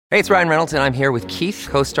Hey, it's Ryan Reynolds, and I'm here with Keith,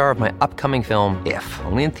 co-star of my upcoming film, If,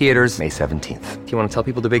 only in theaters May 17th. Do you want to tell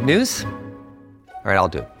people the big news? All right, I'll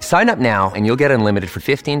do it. Sign up now and you'll get unlimited for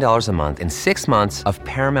 $15 a month and 6 months of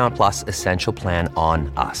Paramount Plus Essential Plan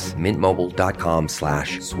on us.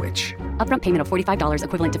 MintMobile.com/switch. Upfront payment of $45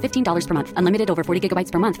 equivalent to $15 per month. Unlimited over 40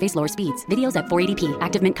 gigabytes per month. Face lower speeds. Videos at 480p.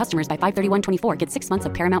 Active Mint customers by 531.24 get 6 months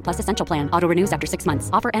of Paramount Plus Essential Plan. Auto renews after 6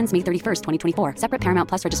 months. Offer ends May 31st, 2024. Separate Paramount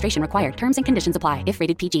Plus registration required. Terms and conditions apply if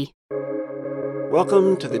rated PG.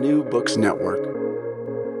 Welcome to the New Books Network.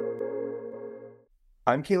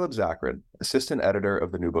 I'm Caleb Zachrin, assistant editor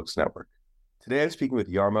of the New Books Network. Today I'm speaking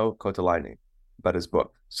with Jarmo Kotilaine about his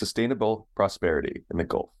book, Sustainable Prosperity in the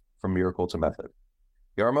Gulf, From Miracle to Method.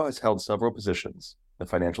 Jarmo has held several positions in the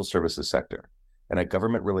financial services sector and at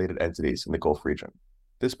government-related entities in the Gulf region.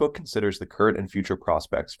 This book considers the current and future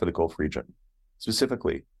prospects for the Gulf region.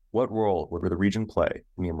 Specifically, what role would the region play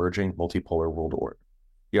in the emerging multipolar world order?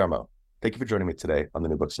 Jarmo, thank you for joining me today on the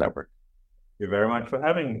New Books Network. Thank you very much for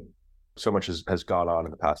having me. So much has gone on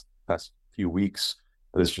in the past few weeks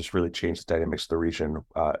that has just really changed the dynamics of the region.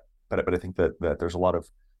 But I think that there's a lot of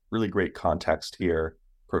really great context here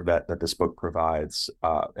that this book provides,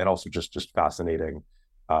 and also just fascinating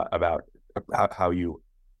about how you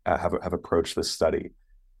have approached this study.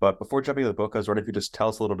 But before jumping into the book, I was wondering if you just tell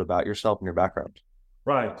us a little bit about yourself and your background.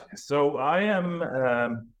 Right. So I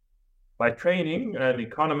am by training an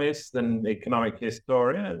economist and economic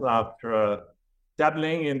historian. After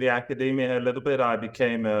dabbling in the academia a little bit, I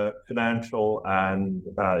became a financial and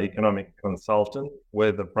economic consultant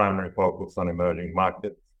with a primary focus on emerging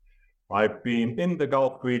markets. I've been in the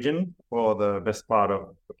Gulf region for the best part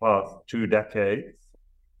of the past 2 decades,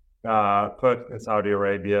 first in Saudi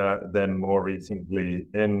Arabia, then more recently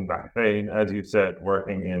in Bahrain, as you said,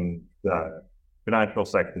 working in the financial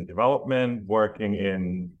sector development, working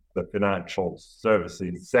in the financial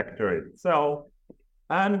services sector itself,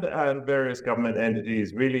 and various government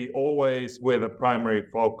entities, really always with a primary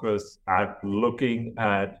focus at looking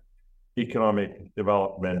at economic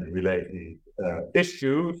development related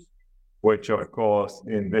issues, which of course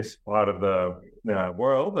in this part of the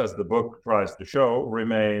world, as the book tries to show,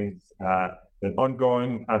 remains an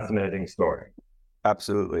ongoing, fascinating story.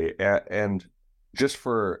 Absolutely. And just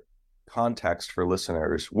for context for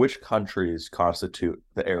listeners, which countries constitute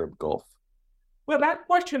the Arab Gulf? Well, that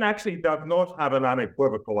question actually does not have an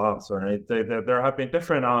unequivocal answer. There have been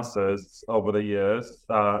different answers over the years,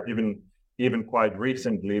 even quite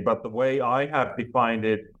recently. But the way I have defined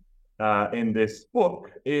it in this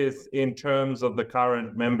book is in terms of the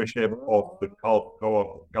current membership of the Gulf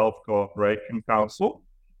Cooperation Council,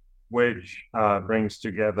 which brings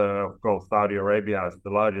together, of course, Saudi Arabia as the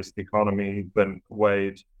largest economy, then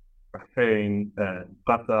Kuwait, Bahrain,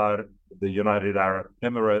 Qatar, the United Arab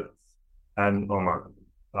Emirates, and Oman.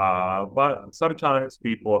 But sometimes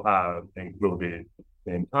people have included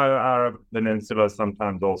the entire Arab Peninsula,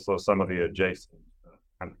 sometimes also some of the adjacent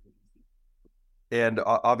countries. And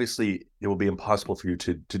obviously, it will be impossible for you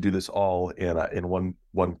to do this all in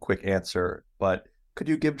one quick answer. But could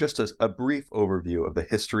you give just a brief overview of the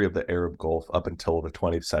history of the Arab Gulf up until the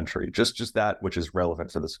 20th century? Just that which is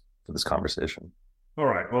relevant for this conversation. All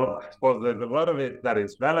right. Well, I suppose there's a lot of it that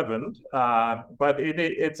is relevant, but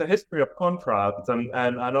it's a history of contrasts, and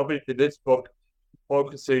obviously this book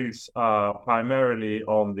focuses primarily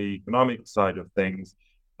on the economic side of things.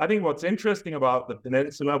 I think what's interesting about the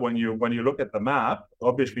peninsula, when you look at the map,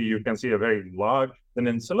 obviously you can see a very large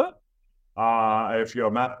peninsula. If your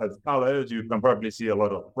map has colors, you can probably see a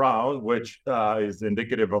lot of brown, which is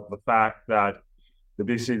indicative of the fact that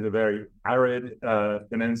this is a very arid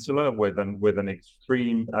peninsula with an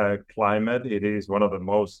extreme climate. It is one of the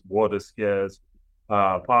most water scarce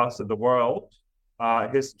parts of the world.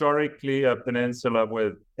 Historically, a peninsula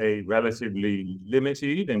with a relatively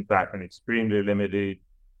limited, in fact, an extremely limited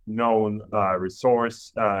known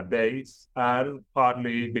resource base, and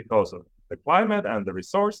partly because of the climate and the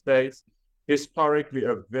resource base, historically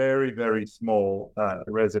a very, very small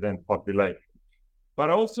resident population. But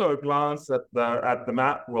also a glance at the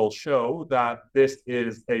map will show that this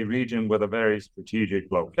is a region with a very strategic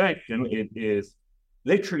location. It is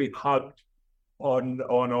literally hugged on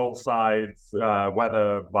all sides,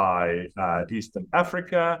 whether by Eastern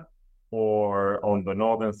Africa or on the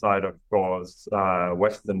northern side, of course,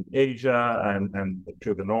 Western Asia and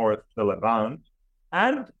to the north, the Levant.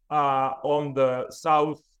 And on the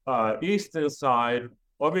southeastern side,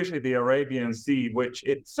 obviously the Arabian Sea, which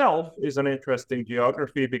itself is an interesting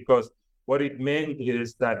geography because what it meant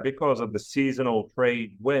is that because of the seasonal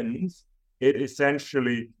trade winds, it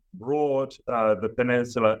essentially brought the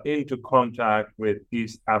peninsula into contact with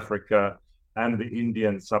East Africa and the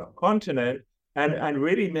Indian subcontinent, and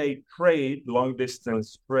really made trade,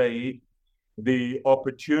 long-distance trade, the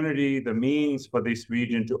opportunity, the means for this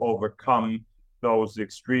region to overcome those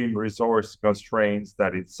extreme resource constraints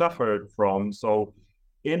that it suffered from. So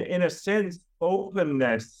in a sense,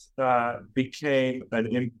 openness became an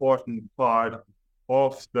important part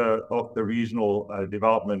of the regional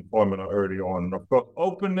development formula early on. Of course,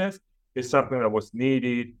 openness is something that was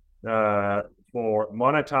needed for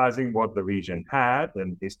monetizing what the region had,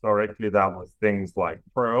 and historically that was things like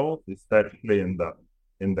pearls, especially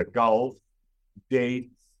in the Gulf,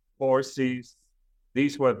 dates, horses.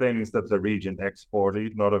 These were things that the region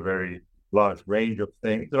exported, not a very large range of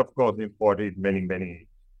things, and of course imported many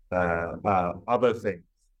other things.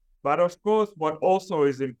 But of course, what also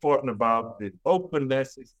is important about the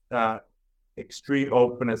openness is extreme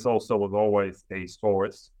openness also was always a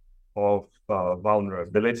source of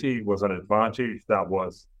vulnerability, was an advantage that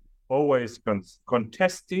was always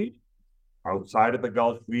contested outside of the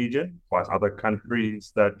Gulf region by other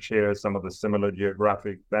countries that share some of the similar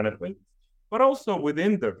geographic benefits, but also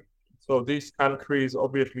within the region. So these countries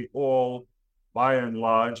obviously all, by and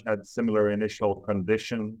large, had similar initial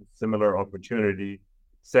conditions, similar opportunity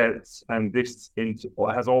sets, and this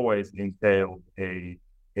has always entailed a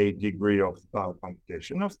degree of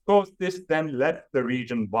competition. Of course, this then left the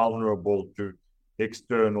region vulnerable to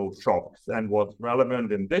external shocks. And what's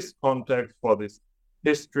relevant in this context for this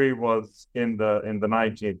history was in the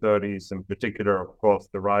 1930s, in particular, of course,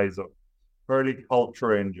 the rise of early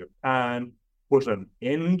culture in Japan put an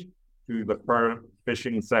end to the fur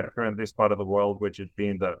fishing sector in this part of the world, which had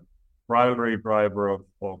been the primary driver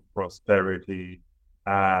of prosperity,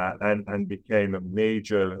 and became a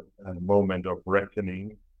major moment of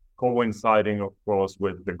reckoning, coinciding, of course,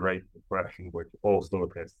 with the Great Depression, which also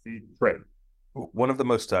has seen trade. One of the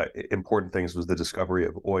most important things was the discovery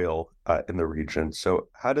of oil in the region. So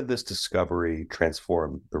how did this discovery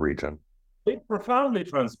transform the region? It profoundly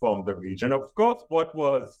transformed the region. Of course, what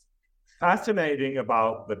was fascinating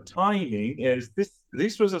about the timing is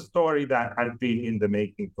this was a story that had been in the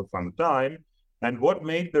making for some time. And what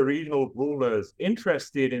made the regional rulers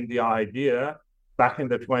interested in the idea back in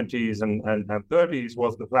the 20s and 30s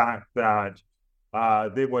was the fact that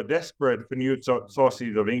they were desperate for new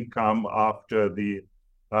sources of income after the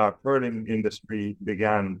pearling industry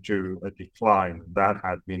began to decline. That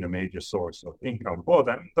had been a major source of income for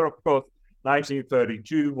them. So, of course,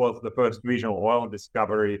 1932 was the first regional oil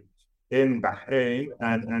discovery in Bahrain,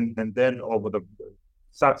 and then over the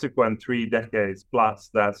subsequent 3 decades plus,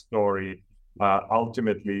 that story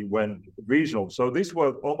ultimately went regional. So this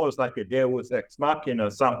was almost like a deus ex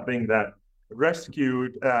machina, something that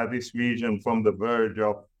rescued this region from the verge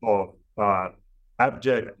of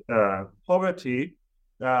abject poverty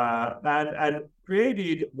and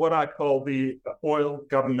created what I call the oil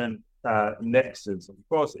government nexus. Of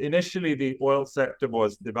course, initially the oil sector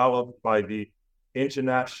was developed by the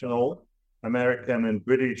international American and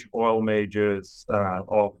British oil majors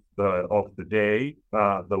of the day.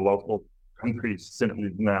 The local countries simply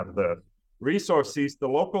didn't have the resources. The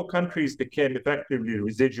local countries became effectively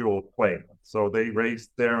residual claimants. So they raised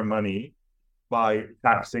their money by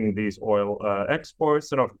taxing these oil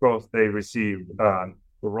exports. And of course, they received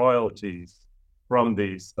royalties from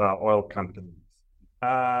these oil companies.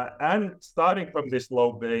 And starting from this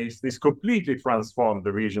low base, this completely transformed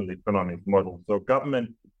the regional economic model. So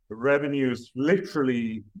government revenues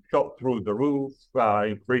literally shot through the roof,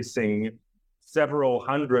 increasing several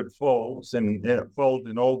hundred folds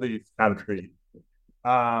in all these countries.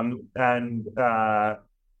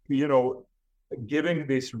 Giving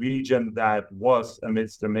this region that was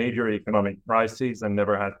amidst a major economic crisis and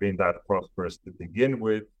never had been that prosperous to begin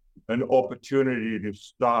with, an opportunity to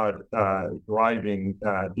start driving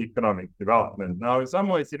economic development. Now, in some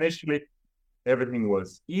ways, initially, everything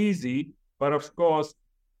was easy, but of course,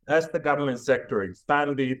 as the government sector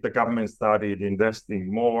expanded, the government started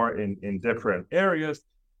investing more in different areas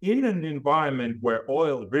in an environment where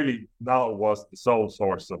oil really now was the sole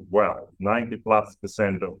source of wealth,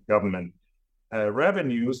 90+% of government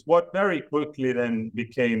revenues. What very quickly then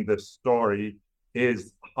became the story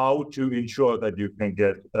is how to ensure that you can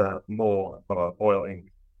get more oil income.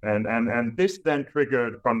 And this then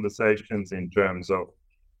triggered conversations in terms of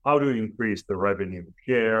how to increase the revenue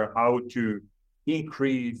share, how to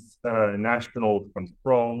increase national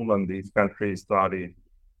control, and these countries started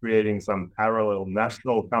creating some parallel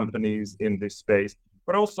national companies in this space,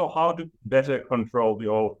 but also how to better control the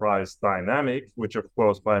oil price dynamics, which of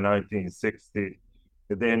course by 1960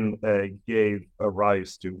 then gave a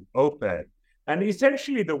rise to OPEC. And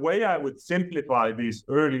essentially, the way I would simplify this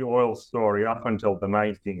early oil story up until the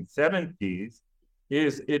 1970s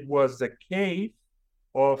is it was a case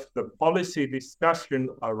of the policy discussion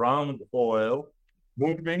around oil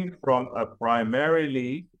moving from a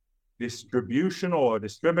primarily distribution or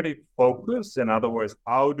distributive focus, in other words,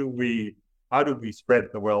 how do we spread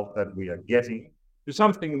the wealth that we are getting, to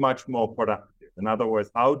something much more productive. In other words,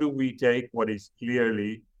 how do we take what is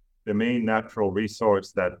clearly the main natural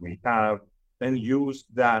resource that we have and use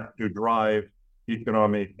that to drive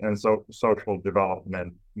economic and social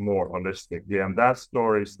development more holistically? And that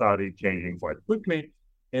story started changing quite quickly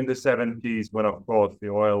in the 70s when, of course, the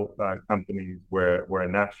oil companies were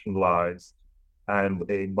nationalized and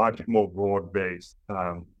a much more broad-based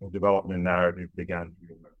development narrative began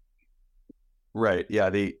to emerge. Right. Yeah.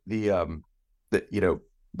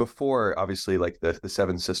 Before, obviously, like the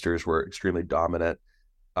Seven Sisters were extremely dominant.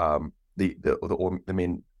 The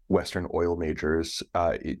main Western oil majors.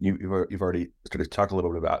 You've already started to talk a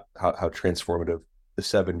little bit about how transformative the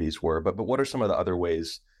 70s were, but what are some of the other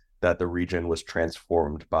ways that the region was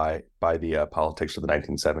transformed by the politics of the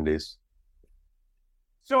 1970s?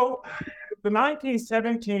 So the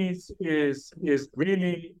 1970s is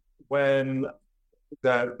really when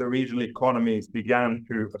the regional economies began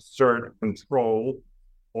to assert control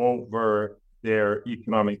over their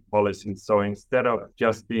economic policies. So instead of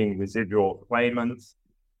just being residual claimants,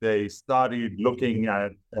 they started looking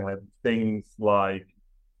at things like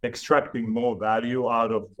extracting more value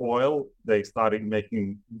out of oil. They started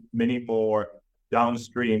making many more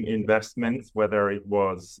downstream investments, whether it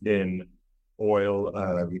was in oil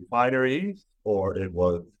refineries or it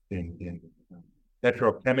was in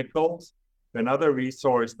petrochemicals. Another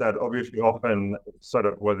resource that obviously often sort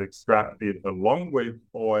of was extracted along with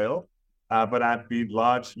oil, but had been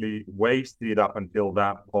largely wasted up until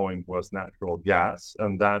that point, was natural gas.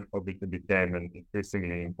 And that obviously became an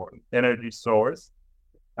increasingly important energy source,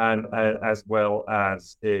 and as well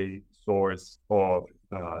as a source of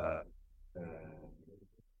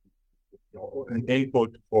an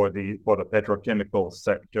input for the petrochemical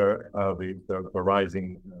sector, the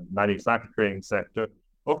rising manufacturing sector.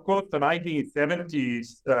 Of course, the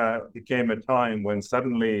 1970s became a time when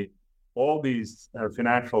suddenly all these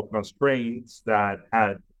financial constraints that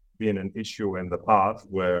had been an issue in the past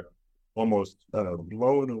were almost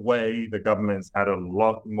blown away. The governments had a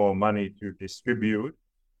lot more money to distribute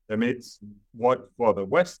amidst what for the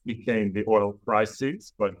West became the oil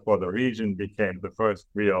crisis, but for the region became the first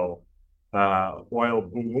real oil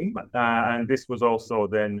boom. And this was also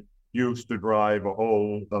then used to drive a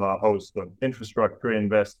whole host of infrastructure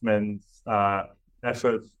investments,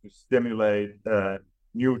 efforts to stimulate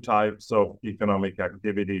new types of economic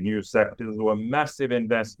activity, new sectors. There were massive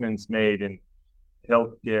investments made in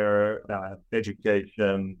healthcare,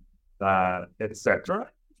 education, etc.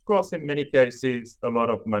 Of course, in many cases, a lot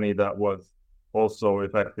of money that was also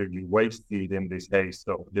effectively wasted in this haste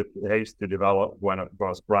to develop, when, of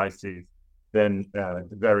course, prices then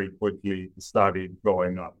very quickly started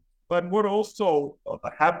going up. But what also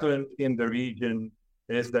happened in the region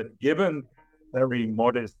is that given very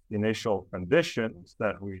modest initial conditions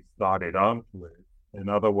that we started out with, in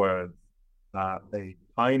other words, a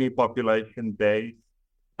tiny population base,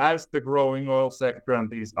 as the growing oil sector and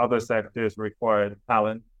these other sectors required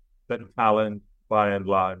talent, that talent, by and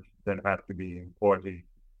large, then had to be imported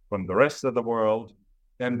from the rest of the world.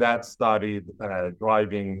 And that started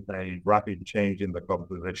driving a rapid change in the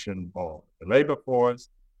composition of the labor force.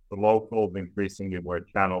 The locals increasingly were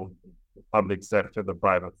channeled. The public sector, the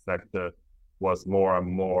private sector was more and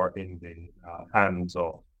more in the hands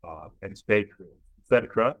of expatriates,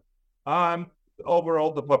 etc.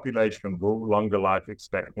 Overall, the population grew, longer life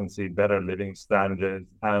expectancy, better living standards,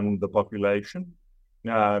 and the population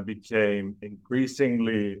became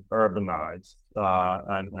increasingly urbanized.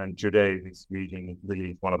 And today, this region is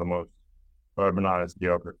really one of the most urbanized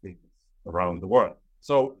geographies around the world.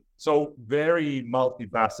 So very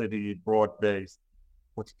multifaceted, broad-based,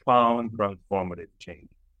 profound, transformative change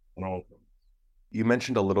on all fronts. You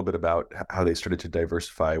mentioned a little bit about how they started to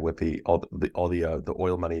diversify with all the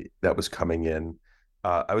oil money that was coming in.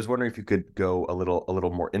 I was wondering if you could go a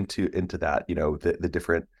little more into that. The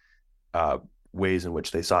different ways in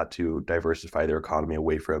which they sought to diversify their economy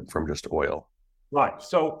away from just oil. Right.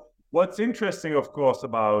 So what's interesting, of course,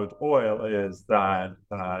 about oil is that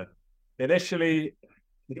initially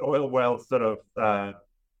the oil wealth sort of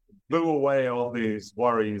blew away all these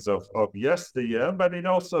worries of yesteryear, but it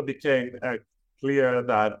also became clear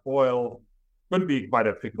that oil could be quite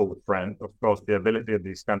a fickle friend. Of course, the ability of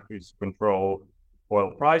these countries to control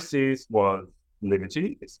oil prices was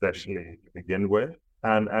limited, especially to begin with.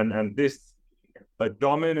 And this a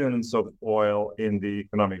dominance of oil in the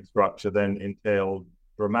economic structure then entailed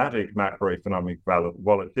dramatic macroeconomic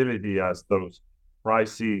volatility as those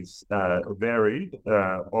prices varied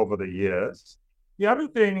over the years. The other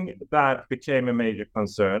thing that became a major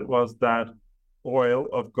concern was that oil,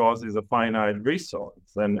 of course, is a finite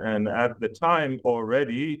resource. And at the time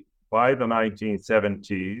already, by the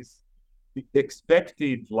 1970s, the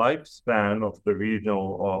expected lifespan of the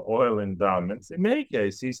regional oil endowments, in many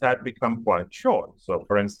cases, had become quite short. So,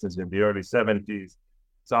 for instance, in the early 70s,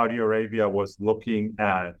 Saudi Arabia was looking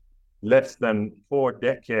at less than 4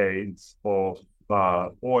 decades of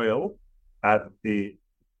oil at the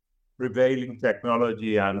prevailing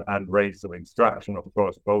technology and rates of extraction. Of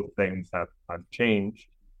course, both things have changed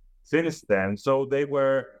since then. So they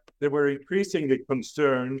were increasingly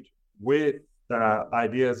concerned with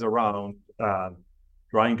ideas around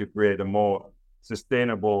trying to create a more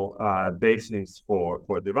sustainable basis for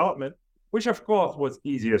development, which of course was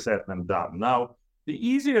easier said than done. Now, the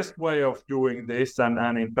easiest way of doing this,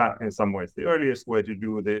 and in fact, in some ways, the earliest way to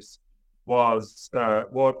do this was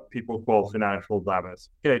what people call financial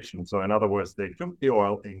diversification. So in other words, they took the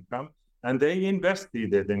oil income and they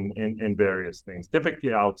invested it in various things,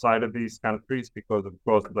 typically outside of these countries, because of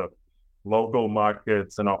course the local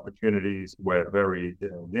markets and opportunities were very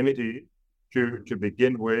limited to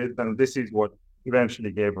begin with. And this is what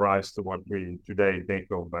eventually gave rise to what we today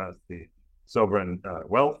think of as the sovereign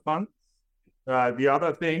wealth funds. The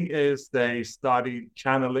other thing is they started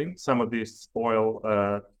channeling some of this oil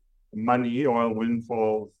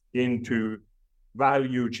windfalls into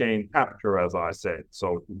value chain capture, as I said.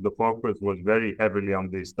 So the focus was very heavily on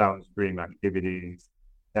these downstream activities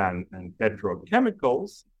and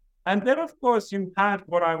petrochemicals. And then, of course, you had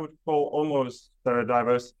what I would call almost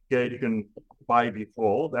diversification by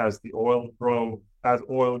default, as oil drove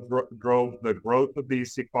the growth of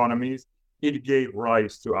these economies. It gave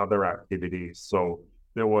rise to other activities. So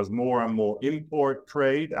there was more and more import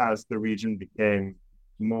trade as the region became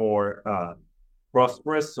more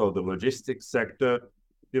prosperous. So the logistics sector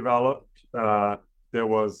developed. There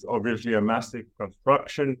was obviously a massive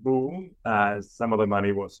construction boom as some of the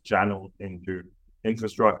money was channeled into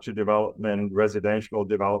infrastructure development, residential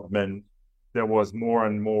development. There was more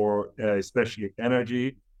and more, especially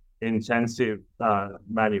energy intensive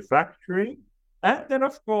manufacturing. And then,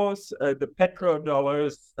 of course, the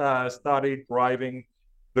petrodollars started driving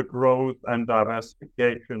the growth and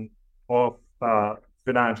diversification of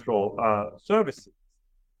financial services.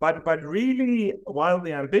 But really, while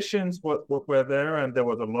the ambitions were there and there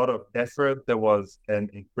was a lot of effort, there was an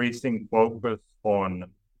increasing focus on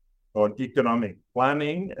economic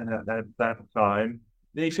planning at that time,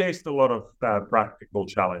 they faced a lot of practical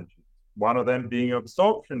challenges. One of them being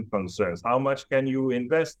absorption concerns. How much can you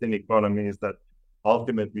invest in economies that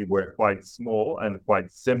ultimately were quite small and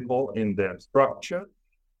quite simple in their structure?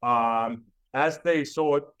 As they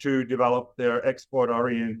sought to develop their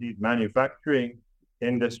export-oriented manufacturing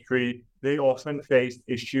industry, they often faced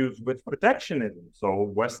issues with protectionism.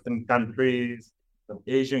 So Western countries,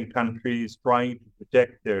 Asian countries trying to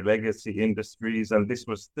protect their legacy industries. And this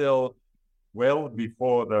was still well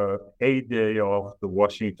before the heyday of the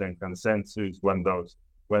Washington Consensus, when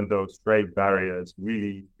those trade barriers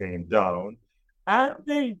really came down. And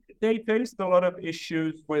they faced a lot of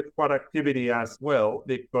issues with productivity as well,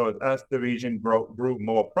 because as the region grew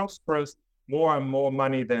more prosperous, more and more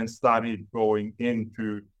money then started going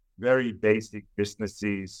into very basic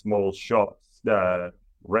businesses, small shops,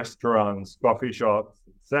 restaurants, coffee shops,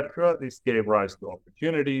 etc. This gave rise to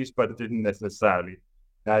opportunities, but didn't necessarily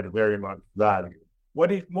add very much value.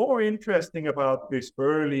 What is more interesting about this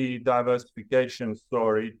early diversification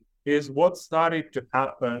story is what started to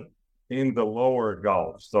happen in the lower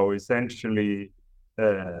Gulf. So essentially,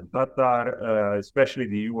 Qatar, especially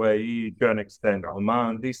the UAE, to an extent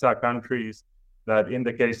Oman, these are countries that in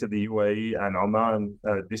the case of the UAE and Oman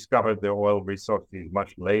discovered their oil resources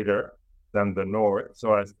much later than the North.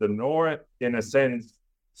 So as the North, in a sense,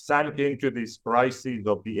 sank into these crises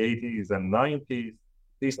of the 80s and 90s,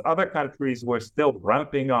 these other countries were still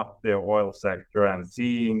ramping up their oil sector and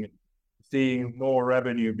seeing more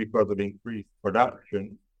revenue because of increased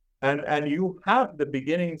production. And you have the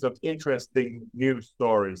beginnings of interesting news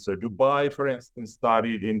stories. So Dubai, for instance,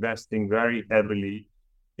 started investing very heavily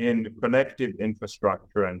in connective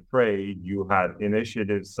infrastructure and trade. You had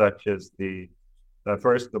initiatives such as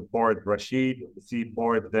first the Port Rashid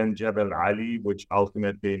seaport, then Jebel Ali, which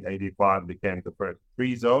ultimately in 85 became the first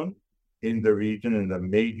free zone in the region and a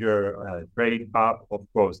major trade hub. Of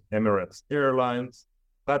course, Emirates Airlines.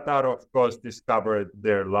 Qatar, of course, discovered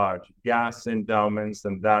their large gas endowments,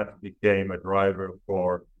 and that became a driver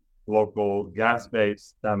for local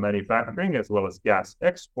gas-based manufacturing as well as gas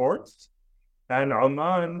exports. And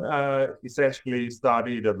Oman essentially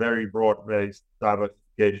started a very broad-based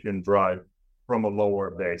diversification drive from a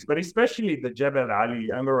lower base. But especially the Jebel Ali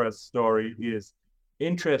Emirates story is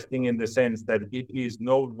interesting in the sense that it is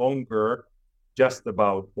no longer just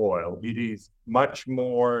about oil. It is much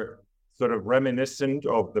more sort of reminiscent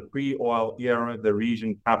of the pre-oil era, the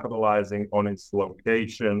region capitalizing on its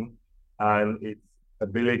location and its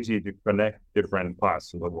ability to connect different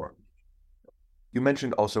parts of the world. You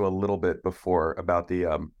mentioned also a little bit before about the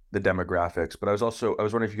demographics, but I was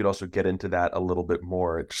wondering if you could also get into that a little bit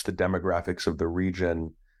more, just the demographics of the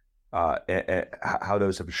region, and how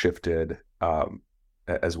those have shifted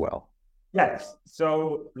as well. Yes.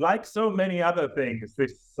 So, like so many other things,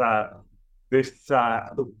 this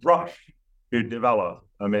rush to develop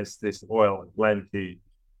amidst this oil plenty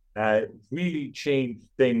really changed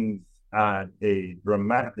things at a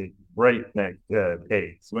dramatic breakneck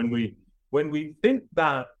pace. When we think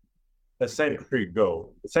back a century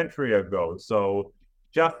ago, so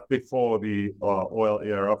just before the oil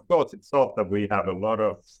era, of course, it's not that we have a lot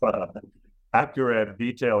of accurate,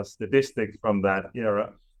 detailed statistics from that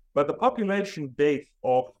era, but the population base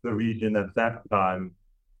of the region at that time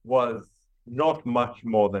was not much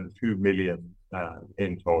more than 2 million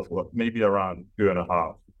in total, maybe around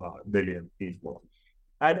 2.5 million people.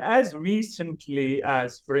 And as recently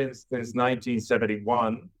as, for instance,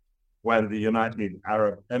 1971, when the United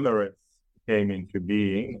Arab Emirates came into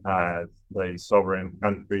being as a sovereign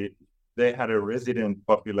country, they had a resident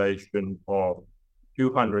population of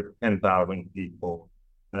 210,000 people.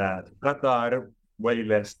 Qatar, way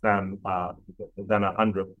less than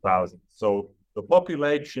 100,000. So the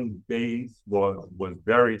population base was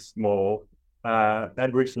very small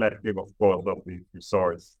and reflective, of course, of the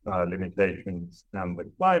resource limitations and the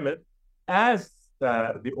climate. As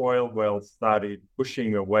the oil wells started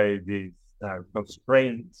pushing away these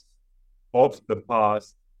constraints of the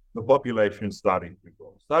past, the population started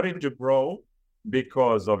to grow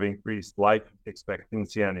because of increased life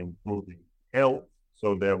expectancy and improving health.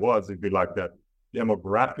 So there was, if you like, that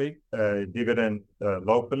demographic dividend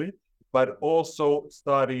locally, but also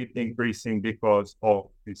started increasing because of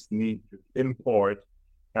this need to import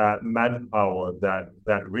manpower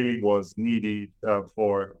that really was needed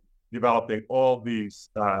for developing all these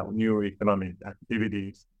new economic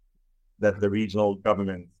activities that the regional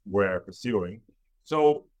governments were pursuing.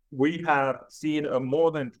 So we have seen a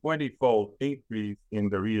more than 20-fold increase in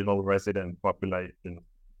the regional resident population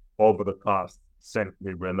over the past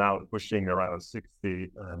century. We're now pushing around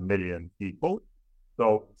 60 million people.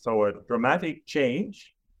 So a dramatic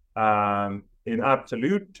change in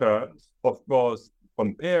absolute terms. Of course,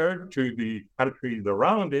 compared to the countries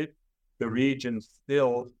around it, the region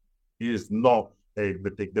still is not a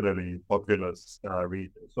particularly populous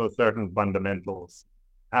region. So certain fundamentals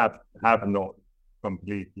have not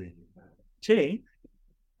completely changed.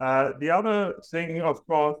 The other thing, of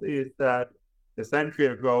course, is that a century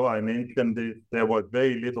ago, I mentioned this, there was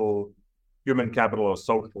very little human capital or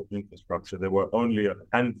social infrastructure. There were only a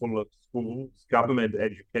handful of schools. Government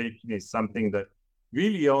education is something that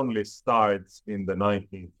really only starts in the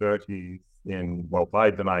 1930s, by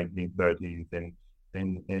the 1930s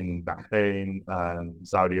in Bahrain and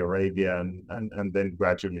Saudi Arabia, and then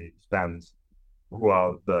gradually expands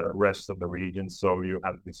throughout the rest of the region. So you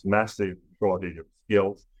have this massive shortage of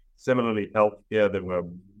skills. Similarly, healthcare,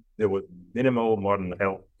 there was minimal modern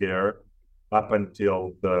healthcare up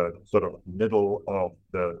until the sort of middle of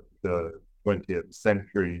the 20th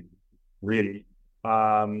century, really.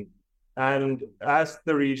 And as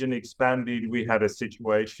the region expanded, we had a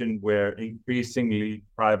situation where increasingly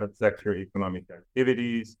private sector economic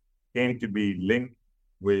activities came to be linked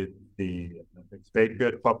with the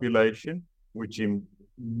expatriate population, which in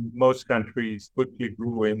most countries quickly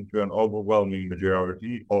grew into an overwhelming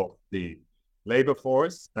majority of the labor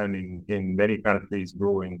force, and in many countries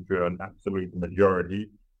grew into an absolute majority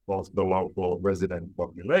of the local resident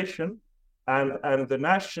population. And the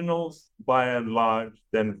nationals, by and large,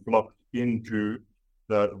 then flocked into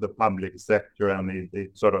the public sector, and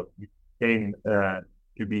it sort of came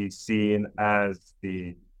to be seen as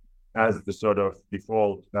the sort of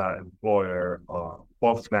default employer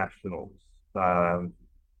of nationals.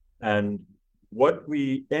 And what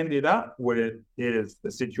we ended up with is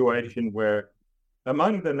a situation where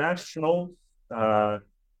among the nationals,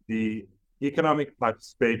 the economic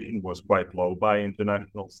participation was quite low by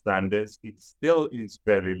international standards. It still is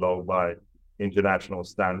very low by international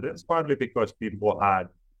standards, partly because people had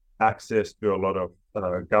access to a lot of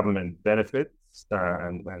government benefits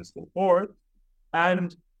and support,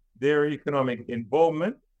 and their economic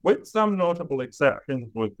involvement with some notable exceptions,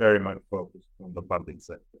 was very much focused on the public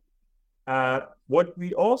sector. What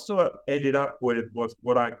we also ended up with was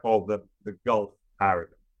what I call the Gulf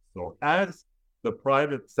paradigm. So as the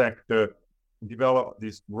private sector developed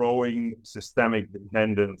this growing systemic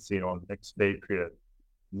dependency on expatriate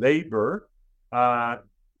labor,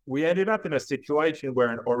 we ended up in a situation where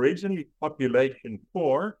an originally population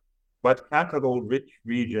poor but capital-rich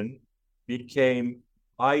region became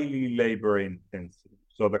highly labor-intensive.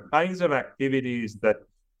 So the kinds of activities that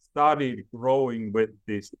started growing with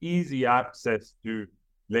this easy access to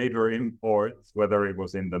labor imports, whether it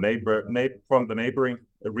was in the from the neighboring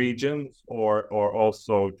regions or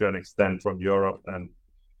also to an extent from Europe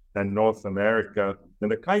and North America,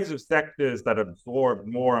 and the kinds of sectors that absorbed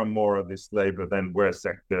more and more of this labor then were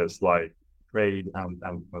sectors like trade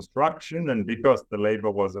and construction. And because the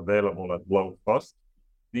labor was available at low cost,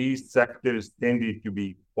 these sectors tended to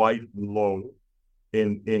be quite low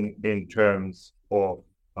in terms of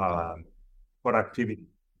productivity.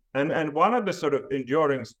 And one of the sort of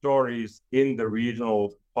enduring stories in the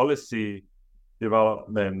regional policy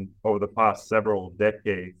development over the past several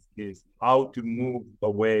decades is how to move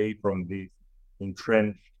away from these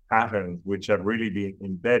entrenched patterns, which have really been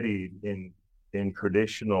embedded in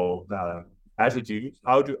traditional attitudes,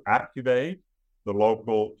 how to activate the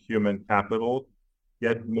local human capital,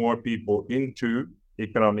 get more people into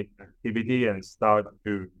economic activity and start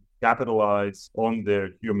to capitalize on their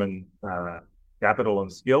human capital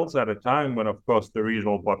and skills at a time when, of course, the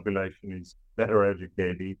regional population is better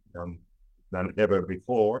educated than ever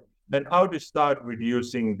before, and how to start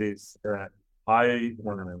reducing this high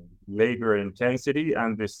labor intensity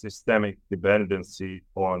and this systemic dependency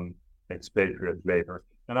on expatriate labor.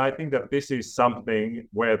 And I think that this is something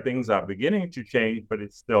where things are beginning to change, but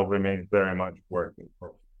it still remains very much working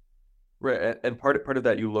for. Right, and part of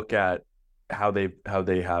that, you look at how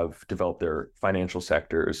they have developed their financial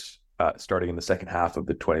sectors starting in the second half of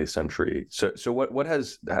the 20th century. So what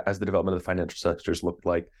has the development of the financial sectors looked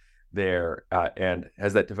like there, and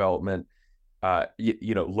has that development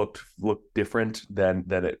looked different than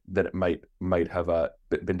it might have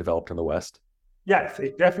been developed in the West? Yes,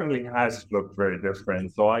 it definitely has looked very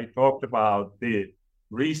different. So I talked about the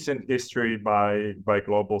recent history by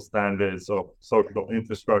global standards of social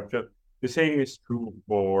infrastructure. The same is true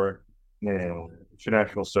for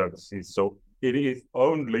financial services. So it is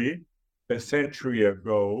only a century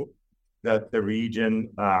ago that the region,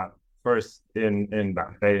 first in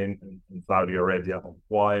Bahrain and Saudi Arabia,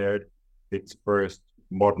 acquired its first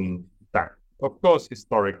modern bank. Of course,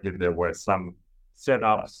 historically, there were some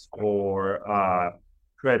setups for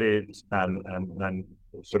credit and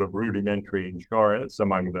sort of rudimentary insurance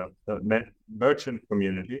among the merchant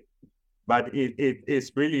community. But it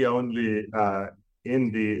is really only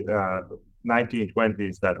in the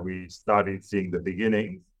 1920s that we started seeing the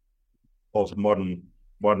beginnings of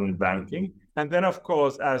modern banking. And then, of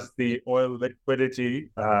course, as the oil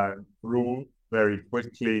liquidity grew very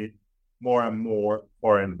quickly, more and more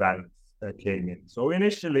foreign banks came in. So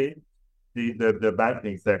initially, the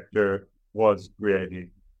banking sector was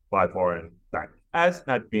created by foreign banks, as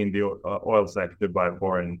had been the oil sector by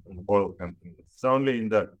foreign oil companies. It's only in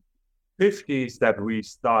the 50s that we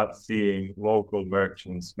start seeing local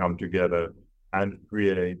merchants come together and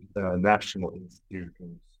create national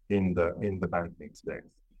institutions in the banking space.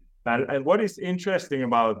 And what is interesting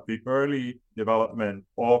about the early development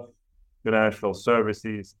of financial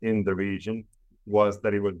services in the region was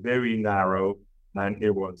that it was very narrow and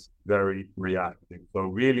it was very reactive. So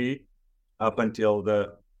really, up until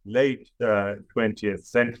the late 20th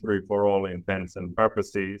century, for all intents and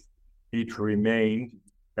purposes, it remained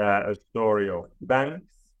a story of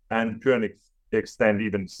banks and, to an extent,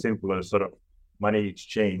 even simpler sort of money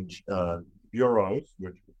exchange bureaus,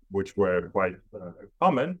 which were quite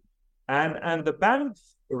common. And the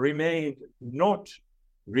banks remained not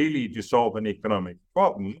really to solve an economic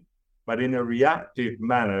problem, but in a reactive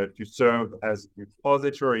manner to serve as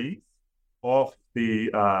repositories of the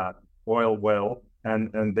oil wealth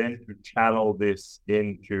and then to channel this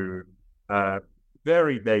into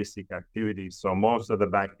very basic activities. So most of the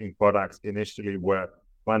banking products initially were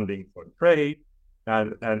funding for trade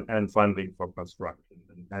and funding for construction.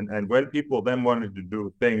 And when people then wanted to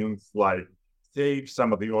do things like save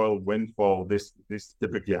some of the oil windfall, this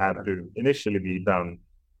typically had to initially be done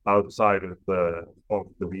outside of the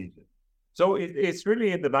region. So it's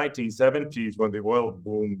really in the 1970s when the oil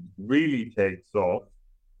boom really takes off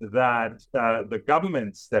that the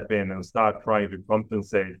government step in and start trying to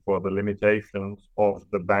compensate for the limitations of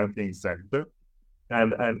the banking sector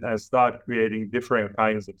and start creating different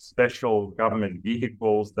kinds of special government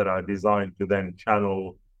vehicles that are designed to then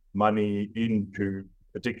channel money into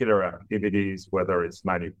particular activities, whether it's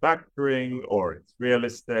manufacturing or it's real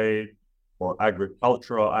estate or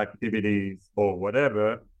agricultural activities or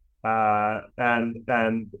whatever. And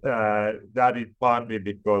that is partly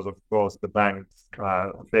because, of course, the banks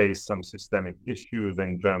face some systemic issues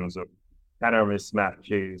in terms of tenor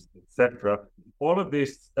mismatches, etc. All of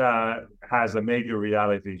this has a major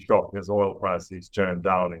reality shock as oil prices turned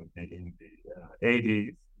down in the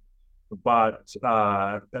 80s. But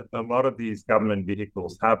a lot of these government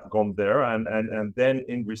vehicles have gone there. And then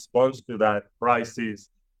in response to that crisis,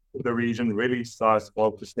 the region really starts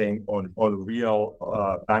focusing on real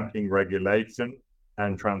banking regulation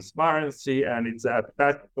and transparency. And it's at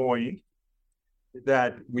that point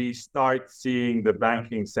that we start seeing the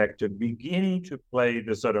banking sector beginning to play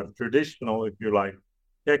the sort of traditional, if you like,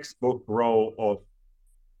 textbook role of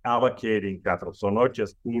allocating capital. So not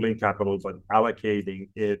just pooling capital, but allocating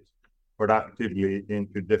it productively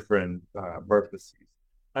into different purposes.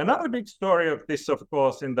 Another big story of this, of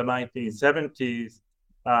course, in the 1970s,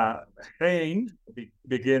 Bahrain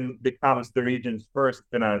becomes the region's first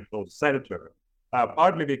financial center,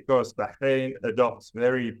 partly because Bahrain adopts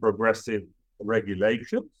very progressive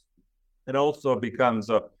regulations. It also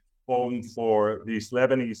becomes a home for these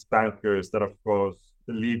Lebanese bankers that, of course,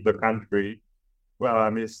 leave the country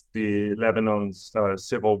amidst the Lebanon's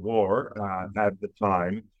civil war at the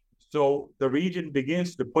time. So the region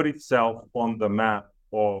begins to put itself on the map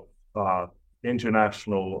of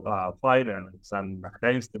international finance, and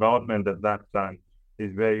Bahrain's development at that time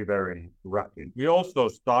is very, very rapid. We also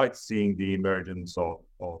start seeing the emergence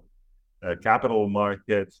of capital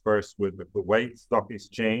markets, first with the Kuwait Stock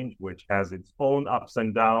Exchange, which has its own ups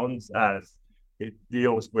and downs as it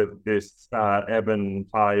deals with this ebb and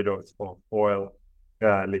tide of oil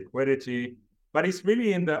liquidity. But it's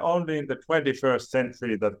really only in the 21st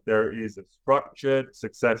century that there is a structured,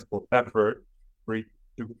 successful effort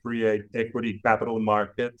to create equity capital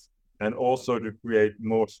markets and also to create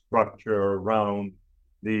more structure around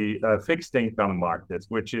the fixed income markets,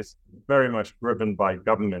 which is very much driven by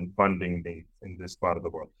government funding needs in this part of the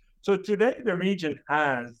world. So today, the region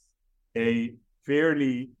has a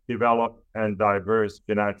fairly developed and diverse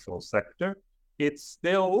financial sector. It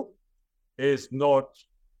still is not,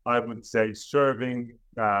 I would say, serving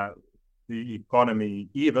the economy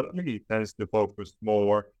evenly. It tends to focus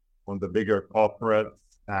more on the bigger corporates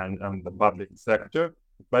and the public sector.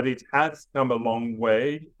 But it has come a long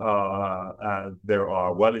way. There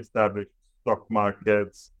are well-established stock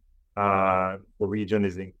markets. The region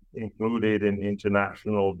is included in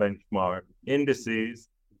international benchmark indices.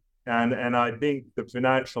 And I think the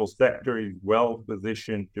financial sector is well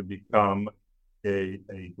positioned to become a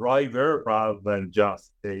driver rather than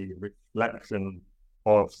just a reflection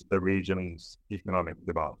of the region's economic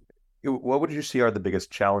development. What would you see are the biggest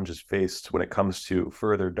challenges faced when it comes to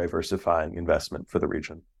further diversifying investment for the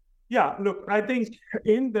region? Yeah, look, I think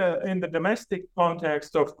in the domestic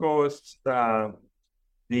context, of course,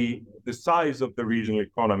 the size of the regional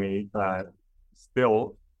economy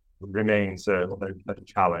still remains a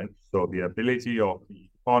challenge. So the ability of the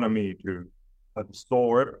economy to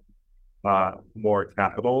absorb more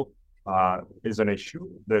capital is an issue.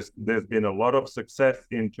 There's been a lot of success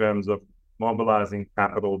in terms of mobilizing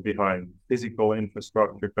capital behind physical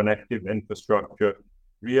infrastructure, connective infrastructure,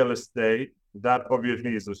 real estate. That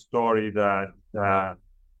obviously is a story that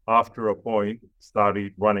after a point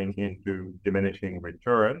started running into diminishing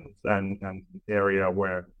returns and an area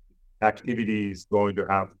where activity is going to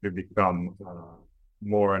have to become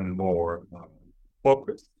more and more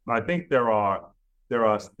focused. I think there are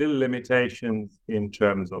still limitations in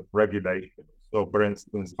terms of regulation. So for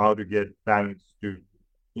instance, how to get banks to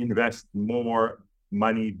invest more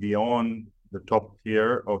money beyond the top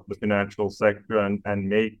tier of the financial sector and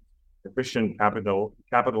make efficient capital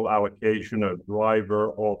allocation a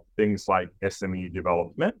driver of things like SME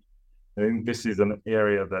development. I think this is an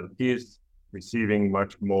area that is receiving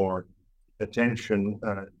much more attention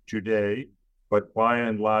today. But by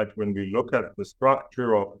and large, when we look at the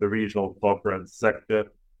structure of the regional corporate sector,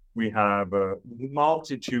 we have a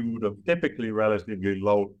multitude of typically relatively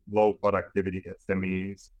low productivity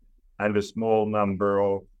SMEs and a small number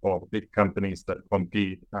of big companies that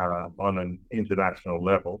compete on an international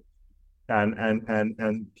level.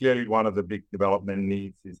 And clearly one of the big development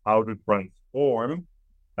needs is how to transform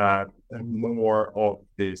more of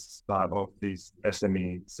this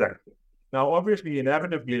SME sector. Now, obviously,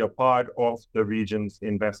 inevitably, a part of the region's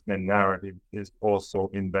investment narrative is also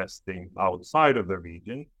investing outside of the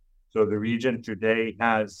region. So the region today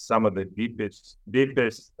has some of the deepest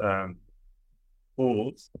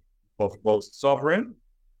pools of both sovereign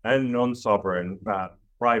and non-sovereign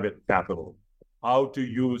private capital, how to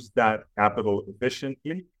use that capital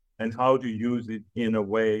efficiently, and how to use it in a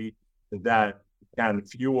way that can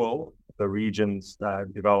fuel the region's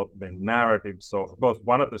development narrative. So, of course,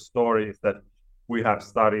 one of the stories that we have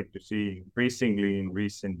started to see increasingly in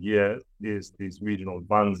recent years is these regional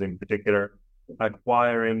funds in particular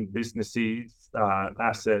acquiring businesses,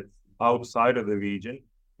 assets outside of the region,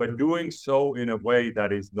 but doing so in a way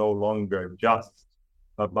that is no longer just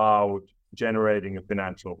about generating a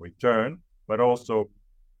financial return, but also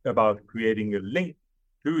about creating a link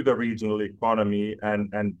to the regional economy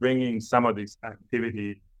and bringing some of this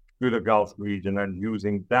activity to the Gulf region and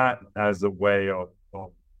using that as a way of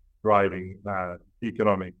driving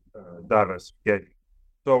economic diversification.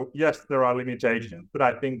 So yes, there are limitations, but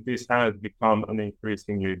I think this has become an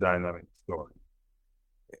increasingly dynamic story.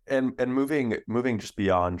 And moving just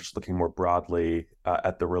beyond, just looking more broadly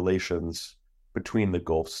at the relations between the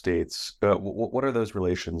Gulf states, what are those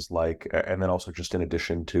relations like? And then also just in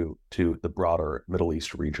addition to the broader Middle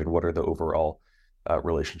East region, what are the overall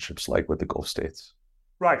relationships like with the Gulf states?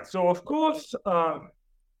 Right. So of course,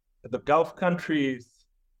 the Gulf countries,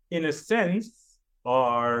 in a sense,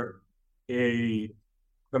 are a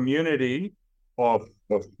community of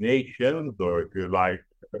nations, or if you like,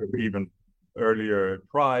 even earlier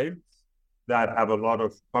tribes that have a lot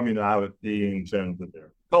of commonality in terms of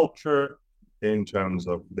their culture, in terms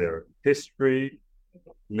of their history,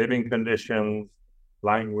 living conditions,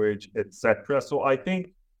 language, etc. So I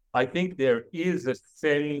think there is a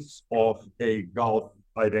sense of a Gulf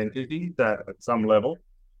identity that at some level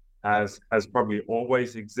has probably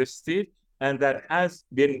always existed, and that has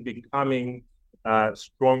been becoming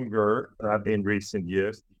stronger in recent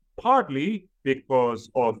years, partly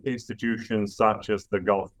because of institutions such as the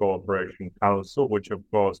Gulf Cooperation Council, which of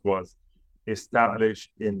course was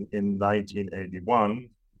established in 1981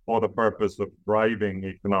 for the purpose of driving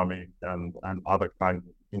economic and other kinds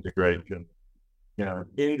of integration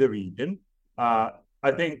in the region.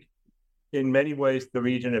 I think in many ways, the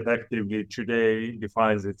region effectively today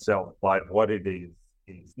defines itself by what it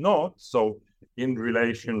is not. So in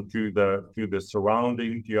relation to the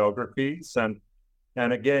surrounding geographies,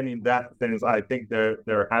 and again, in that sense, I think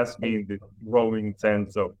there has been this growing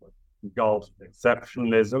sense of Gulf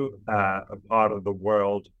exceptionalism, a part of the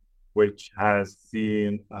world which has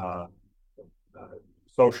seen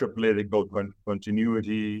social political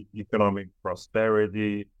continuity, economic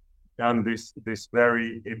prosperity, and this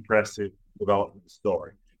very impressive development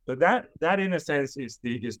story. So that in a sense is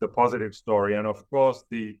the positive story, and of course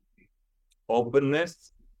the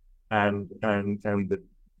openness and the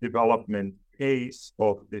development pace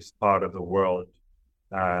of this part of the world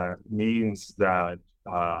means that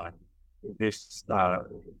there's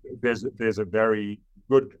a very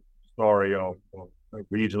good story of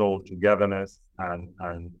regional togetherness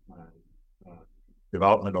and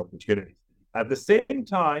development opportunities. At the same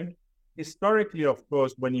time, historically, of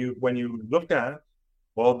course, when you look at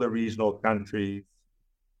all the regional countries,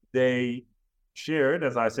 they shared,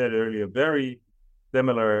 as I said earlier, very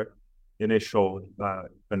similar initial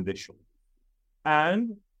conditions.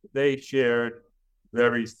 And they shared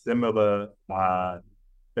very similar,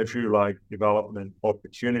 if you like, development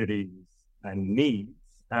opportunities and needs.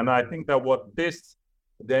 And I think that what this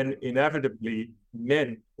then inevitably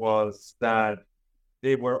meant was that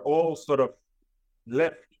they were all sort of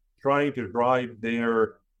left trying to drive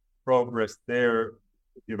their progress, their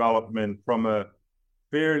development from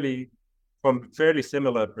fairly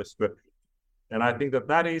similar perspective. And I think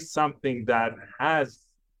that is something that has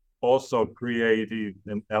also created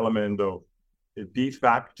an element of de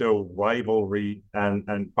facto rivalry and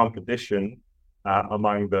competition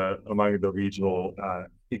among the regional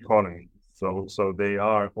economies. So they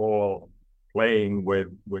are all playing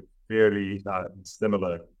with fairly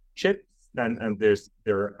similar chips, and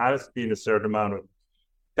there has been a certain amount of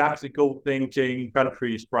tactical thinking,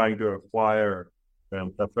 countries trying to acquire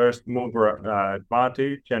the first mover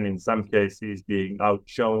advantage, and in some cases being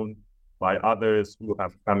outshone by others who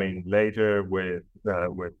have come in later with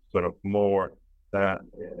sort of more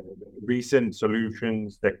recent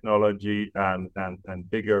solutions, technology, and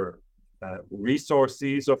bigger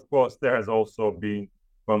resources. Of course, there has also been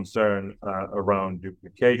concern around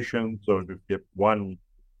duplication. So to give one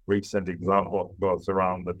recent example, of course,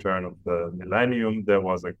 around the turn of the millennium, there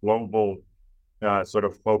was a global sort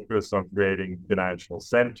of focus on creating financial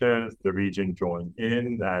centers. The region joined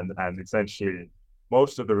in, and essentially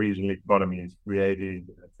most of the regional economies created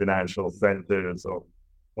financial centers of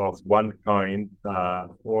one kind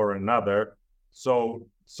or another. So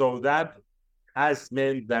that has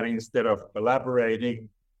meant that instead of collaborating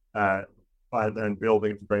and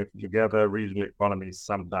building strength together. Regional economies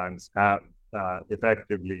sometimes have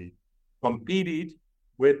effectively competed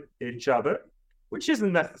with each other, which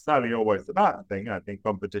isn't necessarily always a bad thing. I think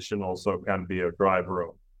competition also can be a driver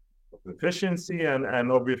of efficiency,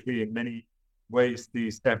 and obviously in many ways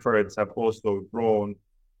these efforts have also drawn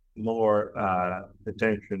more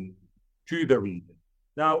attention to the region.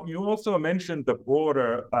 Now, you also mentioned the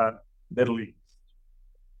broader Middle East.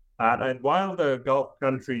 And while the Gulf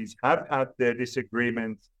countries have had their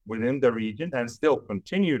disagreements within the region and still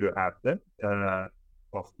continue to have them,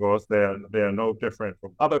 of course, they are no different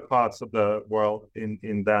from other parts of the world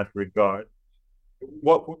in that regard.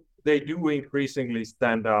 What they do increasingly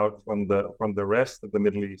stand out from the rest of the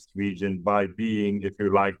Middle East region by being, if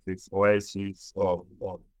you like, this oasis of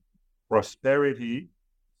prosperity,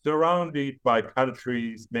 surrounded by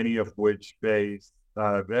countries, many of which face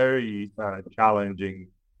very challenging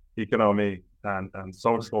economic and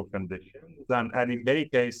social conditions. And in many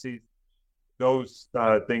cases, those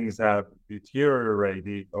things have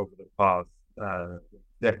deteriorated over the past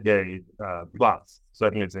decade plus,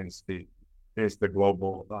 certainly since the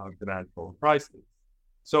global financial crisis.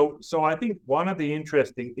 So I think one of the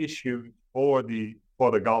interesting issues for the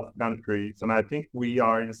Gulf countries, and I think we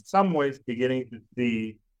are in some ways beginning to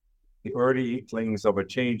see the early inklings of a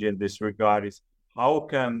change in this regard, is how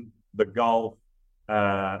can the Gulf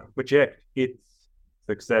project its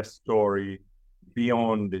success story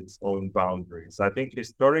beyond its own boundaries. I think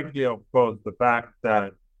historically, of course, the fact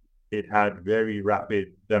that it had very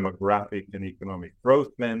rapid demographic and economic growth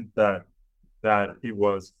meant that it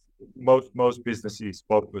was most businesses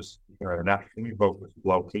focused nationally, focused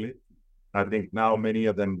locally. I think now many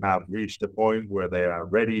of them have reached a point where they are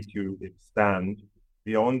ready to expand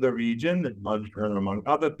beyond the region and, among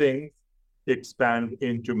other things, expand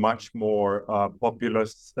into much more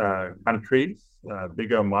populous countries,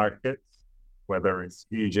 bigger markets, whether it's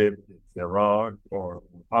Egypt, it's Iraq, or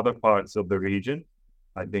other parts of the region.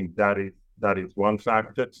 I think that is one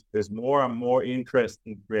factor. There's more and more interest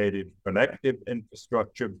in creating connective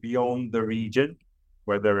infrastructure beyond the region,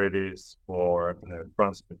 whether it is for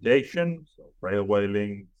transportation, so railway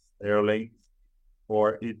links, air links,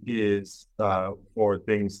 or it is for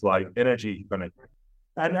things like energy connectivity.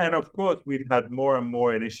 And of course, we've had more and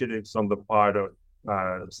more initiatives on the part of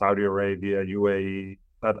Saudi Arabia, UAE,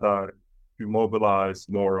 Qatar, to mobilize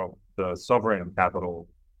more of the sovereign capital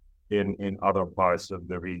in other parts of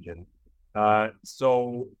the region.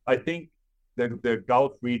 So I think the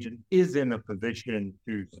Gulf region is in a position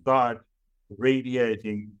to start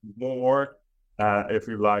radiating more, if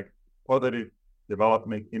you like, positive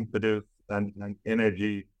development impetus and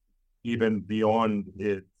energy even beyond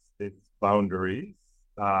its boundaries,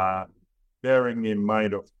 bearing in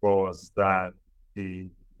mind, of course, that the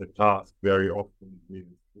task very often is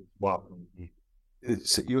welcome.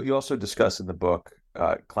 You also discuss in the book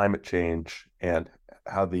climate change and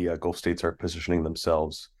how the Gulf states are positioning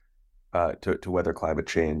themselves to weather climate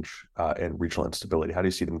change and regional instability. How do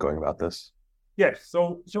you see them going about this? Yes,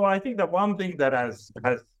 so I think that one thing that has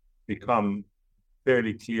become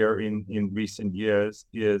fairly clear in recent years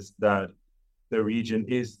is that the region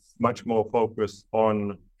is much more focused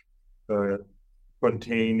on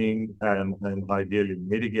containing and ideally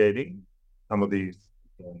mitigating some of these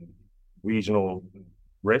regional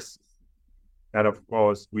risks. And of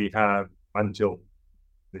course, we have, until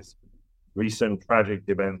this recent tragic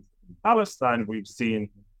event in Palestine, we've seen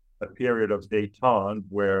a period of détente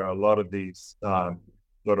where a lot of these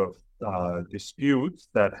disputes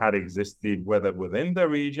that had existed, whether within the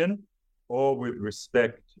region or with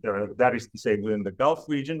respect, that is to say, within the Gulf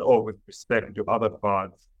region or with respect to other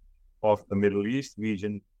parts of the Middle East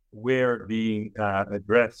region, were being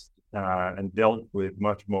addressed and dealt with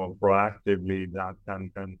much more proactively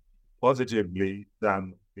and positively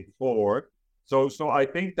than before. So I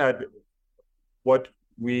think that what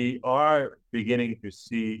we are beginning to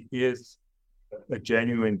see is a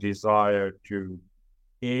genuine desire to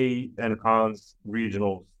enhance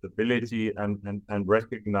regional stability and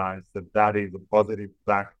recognize that is a positive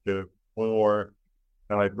factor for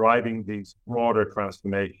driving these broader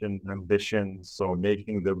transformation ambitions, so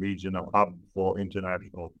making the region a hub for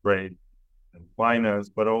international trade and finance,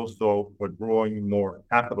 but also for drawing more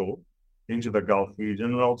capital into the Gulf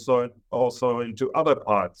region and also into other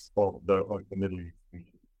parts of the Middle East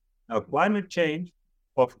region. Now, climate change,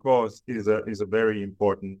 of course, is a very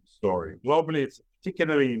important story. Globally, it's a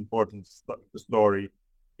particularly important story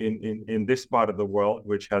in this part of the world,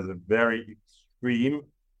 which has a very extreme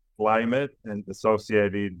climate and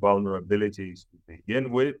associated vulnerabilities to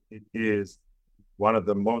begin with. It is one of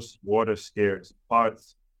the most water scarce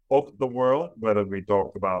parts of the world, whether we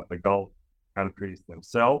talk about the Gulf countries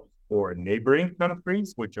themselves or neighboring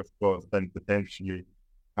countries, which of course then potentially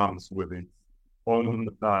comes with its own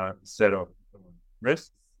set of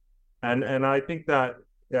risks. And I think that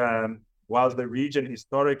while the region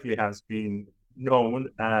historically has been known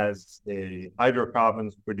as a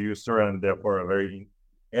hydrocarbons producer and therefore a very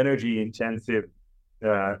energy intensive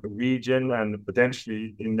region, and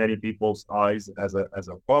potentially in many people's eyes as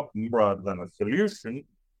a problem rather than a solution,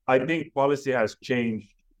 I think policy has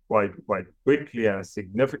changed quite quickly and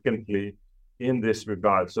significantly in this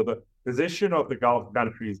regard. So the position of the Gulf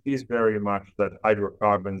countries is very much that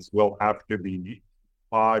hydrocarbons will have to be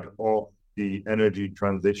part of the energy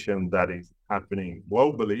transition that is happening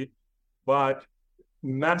globally, but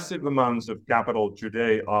massive amounts of capital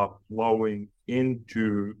today are flowing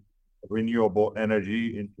into renewable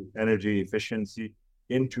energy, into energy efficiency,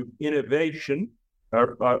 into innovation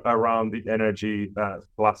around the energy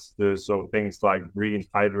clusters, so things like green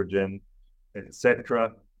hydrogen,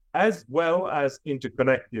 etc., as well as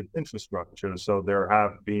interconnected infrastructure. So there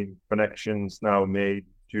have been connections now made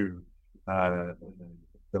to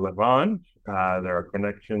the Levant. There are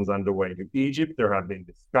connections underway to Egypt. There have been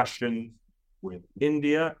discussions with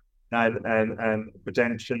India and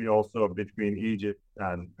potentially also between Egypt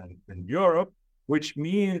and Europe, which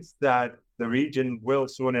means that the region will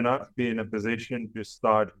soon enough be in a position to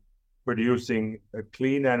start producing a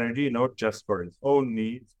clean energy, not just for its own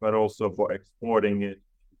needs, but also for exporting it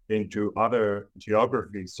into other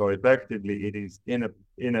geographies. So effectively, it is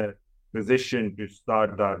in a position to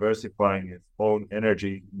start diversifying its own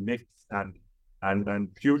energy mix and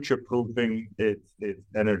future-proofing its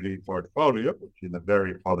energy portfolio, which is a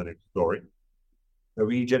very positive story. The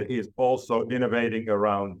region is also innovating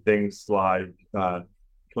around things like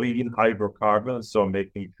clean hydrocarbons, so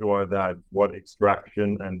making sure that what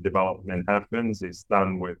extraction and development happens is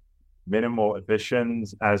done with minimal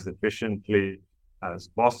emissions, as efficiently as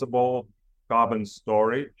possible, carbon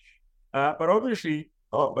storage, but obviously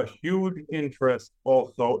a huge interest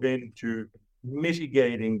also into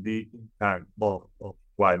mitigating the impact of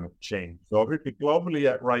climate change. So obviously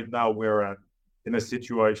globally right now we're in a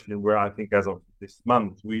situation where I think as of this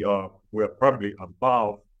month we're probably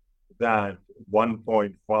above that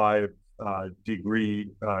 1.5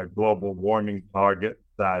 degree global warming target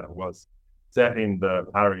that was set in the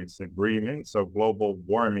Paris Agreement. So global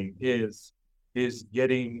warming is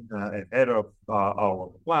getting ahead of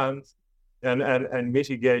our plans. And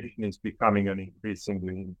mitigation is becoming an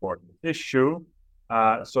increasingly important issue.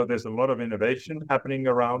 So there's a lot of innovation happening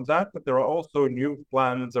around that, but there are also new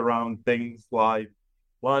plans around things like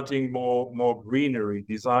planting more greenery,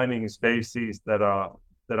 designing spaces that are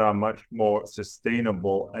much more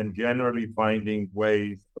sustainable, and generally finding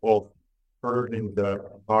ways of curbing the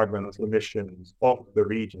carbon emissions of the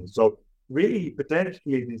region. So really,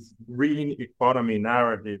 potentially, this green economy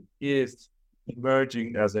narrative is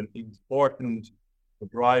emerging as an important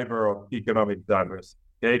driver of economic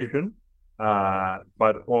diversification,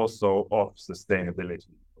 but also of sustainability.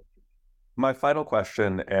 My final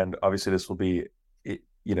question, and obviously this will be,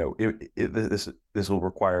 this will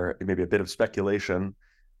require maybe a bit of speculation,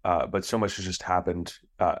 but so much has just happened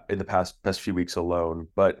in the past few weeks alone.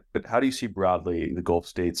 But how do you see broadly the Gulf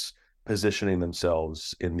states positioning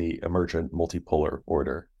themselves in the emergent multipolar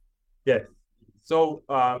order? Yes. So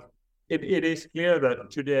it is clear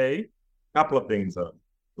that today, a couple of things are.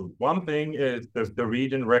 One thing is that the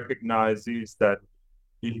region recognizes that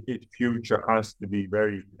its future has to be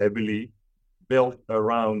very heavily built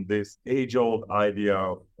around this age-old idea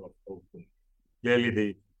of open.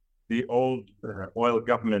 Clearly, the old oil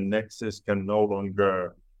government nexus can no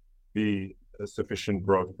longer be a sufficient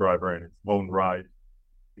growth driver in its own right.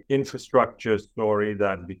 The infrastructure story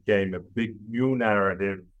that became a big new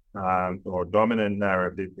narrative or dominant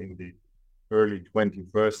narrative in the early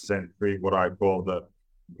 21st century, what I call the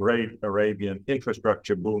Great Arabian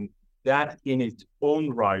Infrastructure Boom, that in its own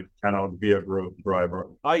right cannot be a growth driver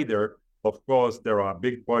either. Of course, there are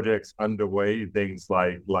big projects underway, things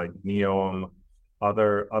like NEOM,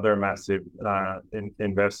 other massive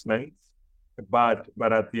investments. But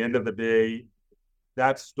at the end of the day,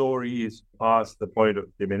 that story is past the point of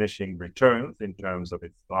diminishing returns in terms of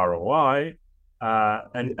its ROI,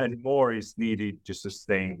 and more is needed to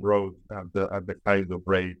sustain growth at the kind of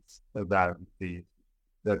rates that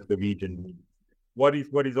the region needs.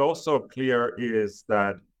 What is also clear is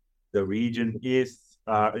that the region is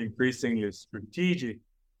increasingly strategic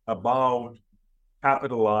about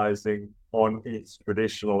capitalizing on its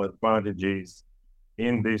traditional advantages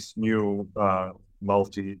in this new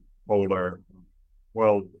multipolar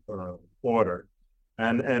world order.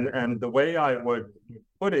 And the way I would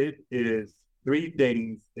put it is three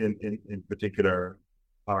things in particular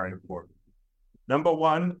are important. Number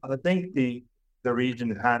one, I think the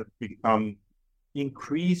region has become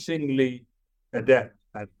increasingly adept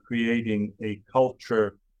at creating a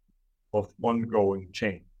culture of ongoing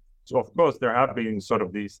change. So, of course, there have been sort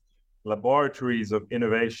of these laboratories of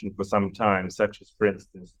innovation for some time, such as, for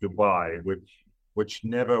instance, Dubai, which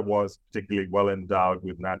never was particularly well endowed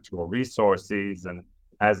with natural resources and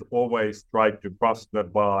has always tried to prosper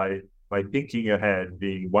by thinking ahead,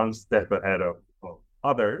 being one step ahead of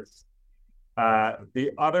others.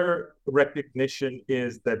 The other recognition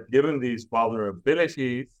is that given these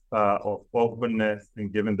vulnerabilities of openness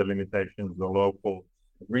and given the limitations of the local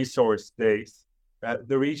resource base,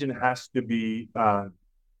 the region has to be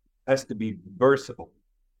versatile.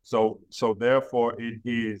 So therefore, it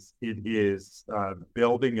is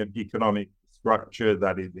building an economic structure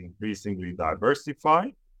that is increasingly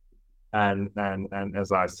diversified and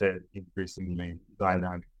as I said, increasingly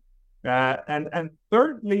dynamic. And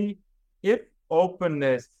thirdly, if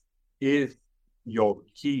openness is your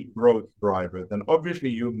key growth driver, then obviously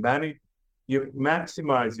you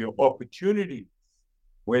maximize your opportunities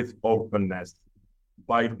with openness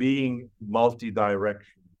by being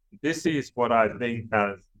multi-directional. This is what I think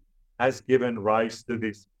has given rise to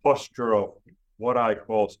this posture of what I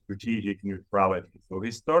call strategic neutrality. So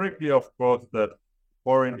historically, of course, the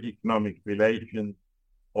foreign economic relations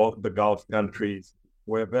of the Gulf countries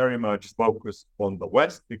were very much focused on the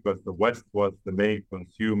West because the West was the main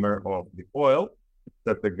consumer of the oil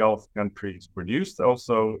that the Gulf countries produced,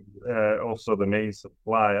 also the main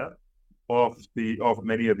supplier of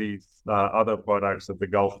many of these other products that the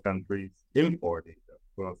Gulf countries imported.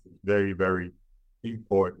 Of course, very, very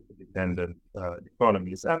import-dependent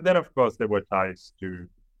economies. And then, of course, there were ties to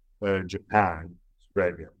Japan,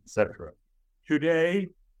 Australia, etc. Today,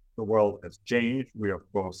 the world has changed. We, of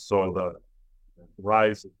course, saw the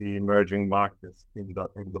rise of the emerging markets in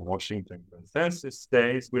the Washington Consensus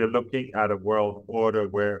days. We are looking at a world order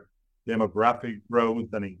where demographic growth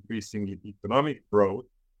and increasingly economic growth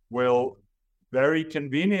will very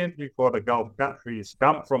conveniently for the Gulf countries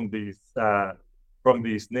come from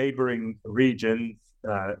these neighboring regions,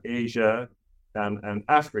 Asia and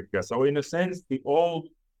Africa. So in a sense, the old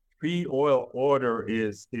pre-oil order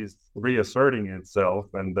is reasserting itself,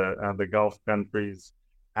 and the Gulf countries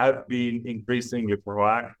have been increasingly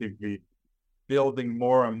proactively building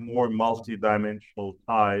more and more multidimensional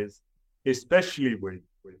ties, especially with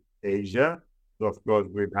Asia. So of course,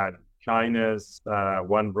 we've had China's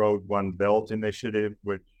One Road, One Belt initiative,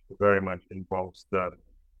 which very much involves the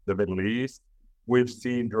Middle East. We've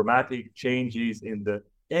seen dramatic changes in the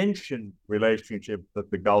ancient relationship that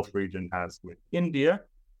the Gulf region has with India,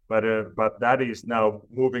 but that is now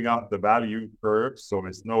moving up the value curve. So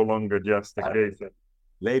it's no longer just a case of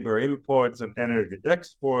labor imports and energy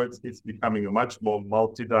exports. It's becoming a much more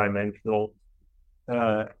multidimensional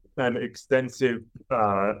and extensive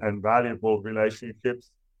and valuable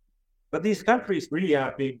relationships. But these countries really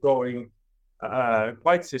have been going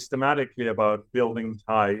quite systematically about building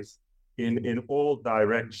ties in all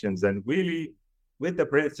directions, and really with the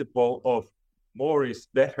principle of more is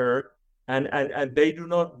better. And they do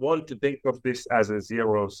not want to think of this as a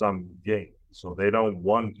zero-sum game. So they don't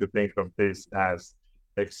want to think of this as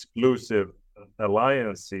exclusive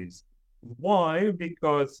alliances. Why?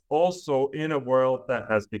 Because also in a world that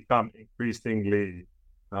has become increasingly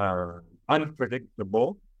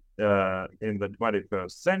unpredictable in the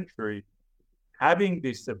 21st century, having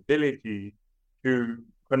this ability to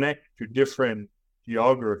connect to different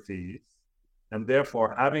geographies and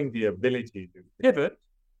therefore having the ability to pivot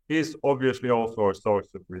is obviously also a source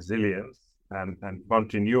of resilience and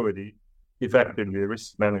continuity, effectively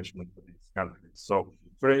risk management for these countries. So,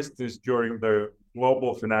 for instance, during the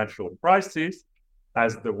global financial crisis,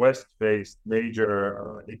 as the West faced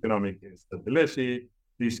major economic instability,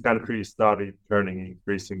 these countries started turning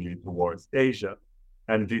increasingly towards Asia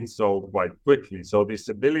and did so quite quickly. So this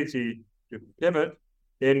ability to pivot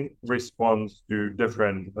in response to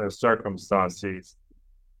different circumstances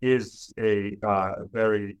is a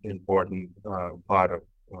very important part of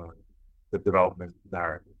the development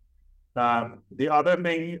narrative. The other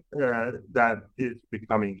thing that is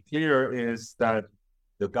becoming clear is that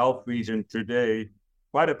the Gulf region today,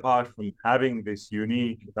 quite apart from having this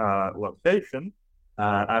unique location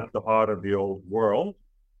at the heart of the old world,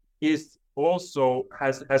 is also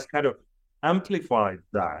has kind of amplified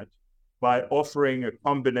that by offering a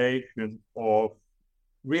combination of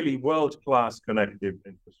really world-class connective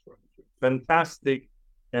infrastructure, fantastic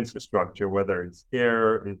infrastructure, whether it's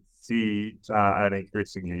air, it's sea, and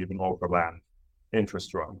increasingly even overland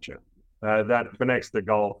infrastructure that connects the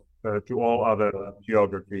Gulf to all other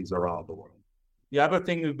geographies around the world. The other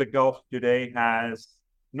thing that the Gulf today has,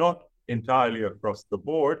 not entirely across the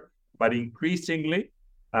board, but increasingly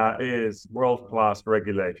is world-class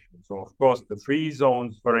regulation. So, of course, the free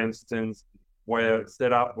zones, for instance, were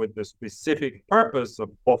set up with the specific purpose of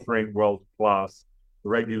offering world-class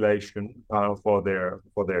regulation for their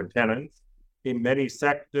tenants. In many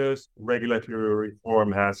sectors, regulatory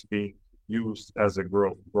reform has been used as a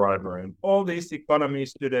growth driver. In all these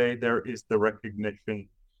economies today, there is the recognition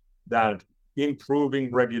that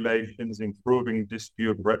improving regulations, improving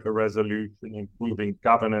dispute resolution, improving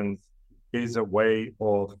governance is a way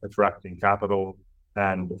of attracting capital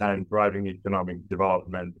and driving economic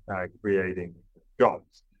development, creating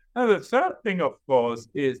jobs. And the third thing, of course,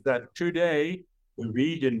 is that today the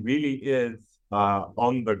region really is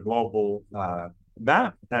on the global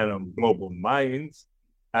map and on global minds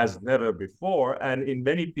as never before. And in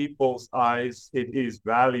many people's eyes, it is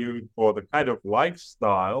valued for the kind of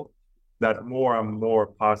lifestyle that more and more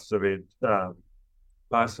parts of it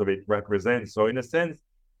represents. So in a sense,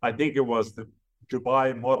 I think it was the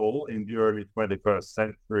Dubai model in the early 21st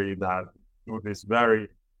century that, with this very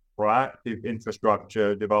proactive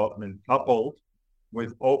infrastructure development coupled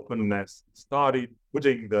with openness, started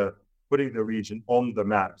putting the region on the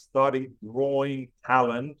map, started drawing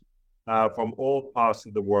talent from all parts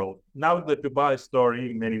of the world. Now the Dubai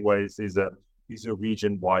story, in many ways, is a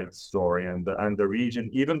region-wide story, and the region,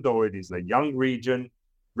 even though it is a young region,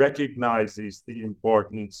 recognizes the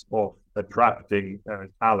importance of attracting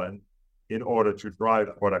talent in order to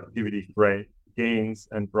drive productivity gains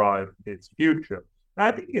and drive its future. And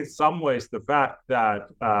I think in some ways the fact that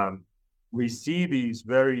we see these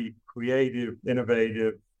very creative,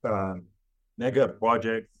 innovative mega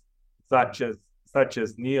projects such as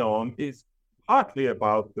NEOM is partly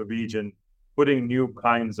about the region putting new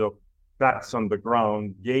kinds of facts on the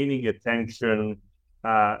ground, gaining attention,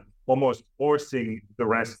 almost forcing the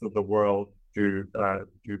rest of the world to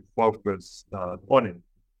focus on it.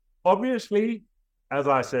 Obviously, as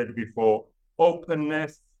I said before,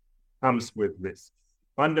 openness comes with risks.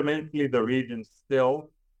 Fundamentally, the region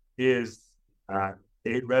still is a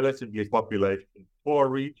relatively population-poor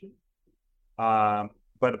region.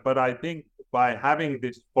 But I think by having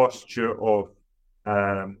this posture of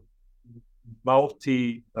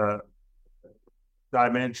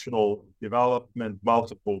multi-dimensional development,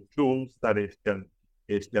 multiple tools that it can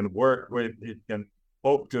work with, it can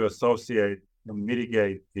hope to associate and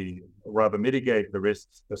mitigate the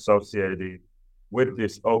risks associated with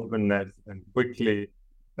this openness and quickly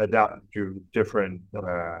adapt to different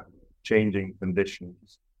changing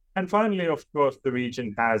conditions. And finally, of course, the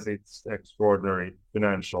region has its extraordinary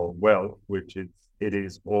financial wealth, which it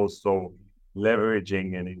is also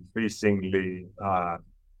leveraging in increasingly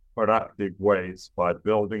productive ways by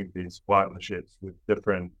building these partnerships with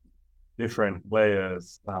different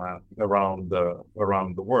players around the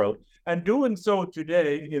world, and doing so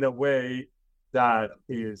today in a way that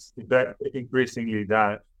is increasingly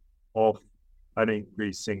that of an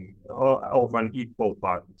equal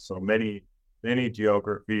partner. So many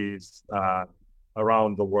geographies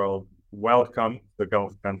around the world welcome the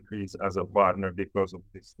Gulf countries as a partner because of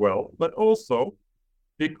this wealth, but also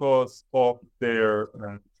because of their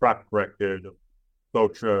track record of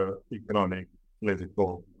socio-economic,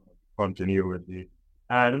 political continuity,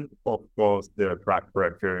 and of course their track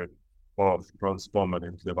record of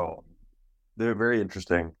transformative development. They're very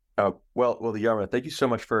interesting. Well, Jarmo, thank you so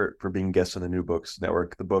much for being guest on the New Books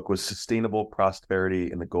Network. The book was Sustainable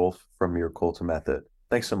Prosperity in the Gulf, From Miracle to Method.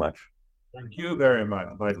 Thanks so much. Thank you very much.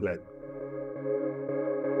 My pleasure.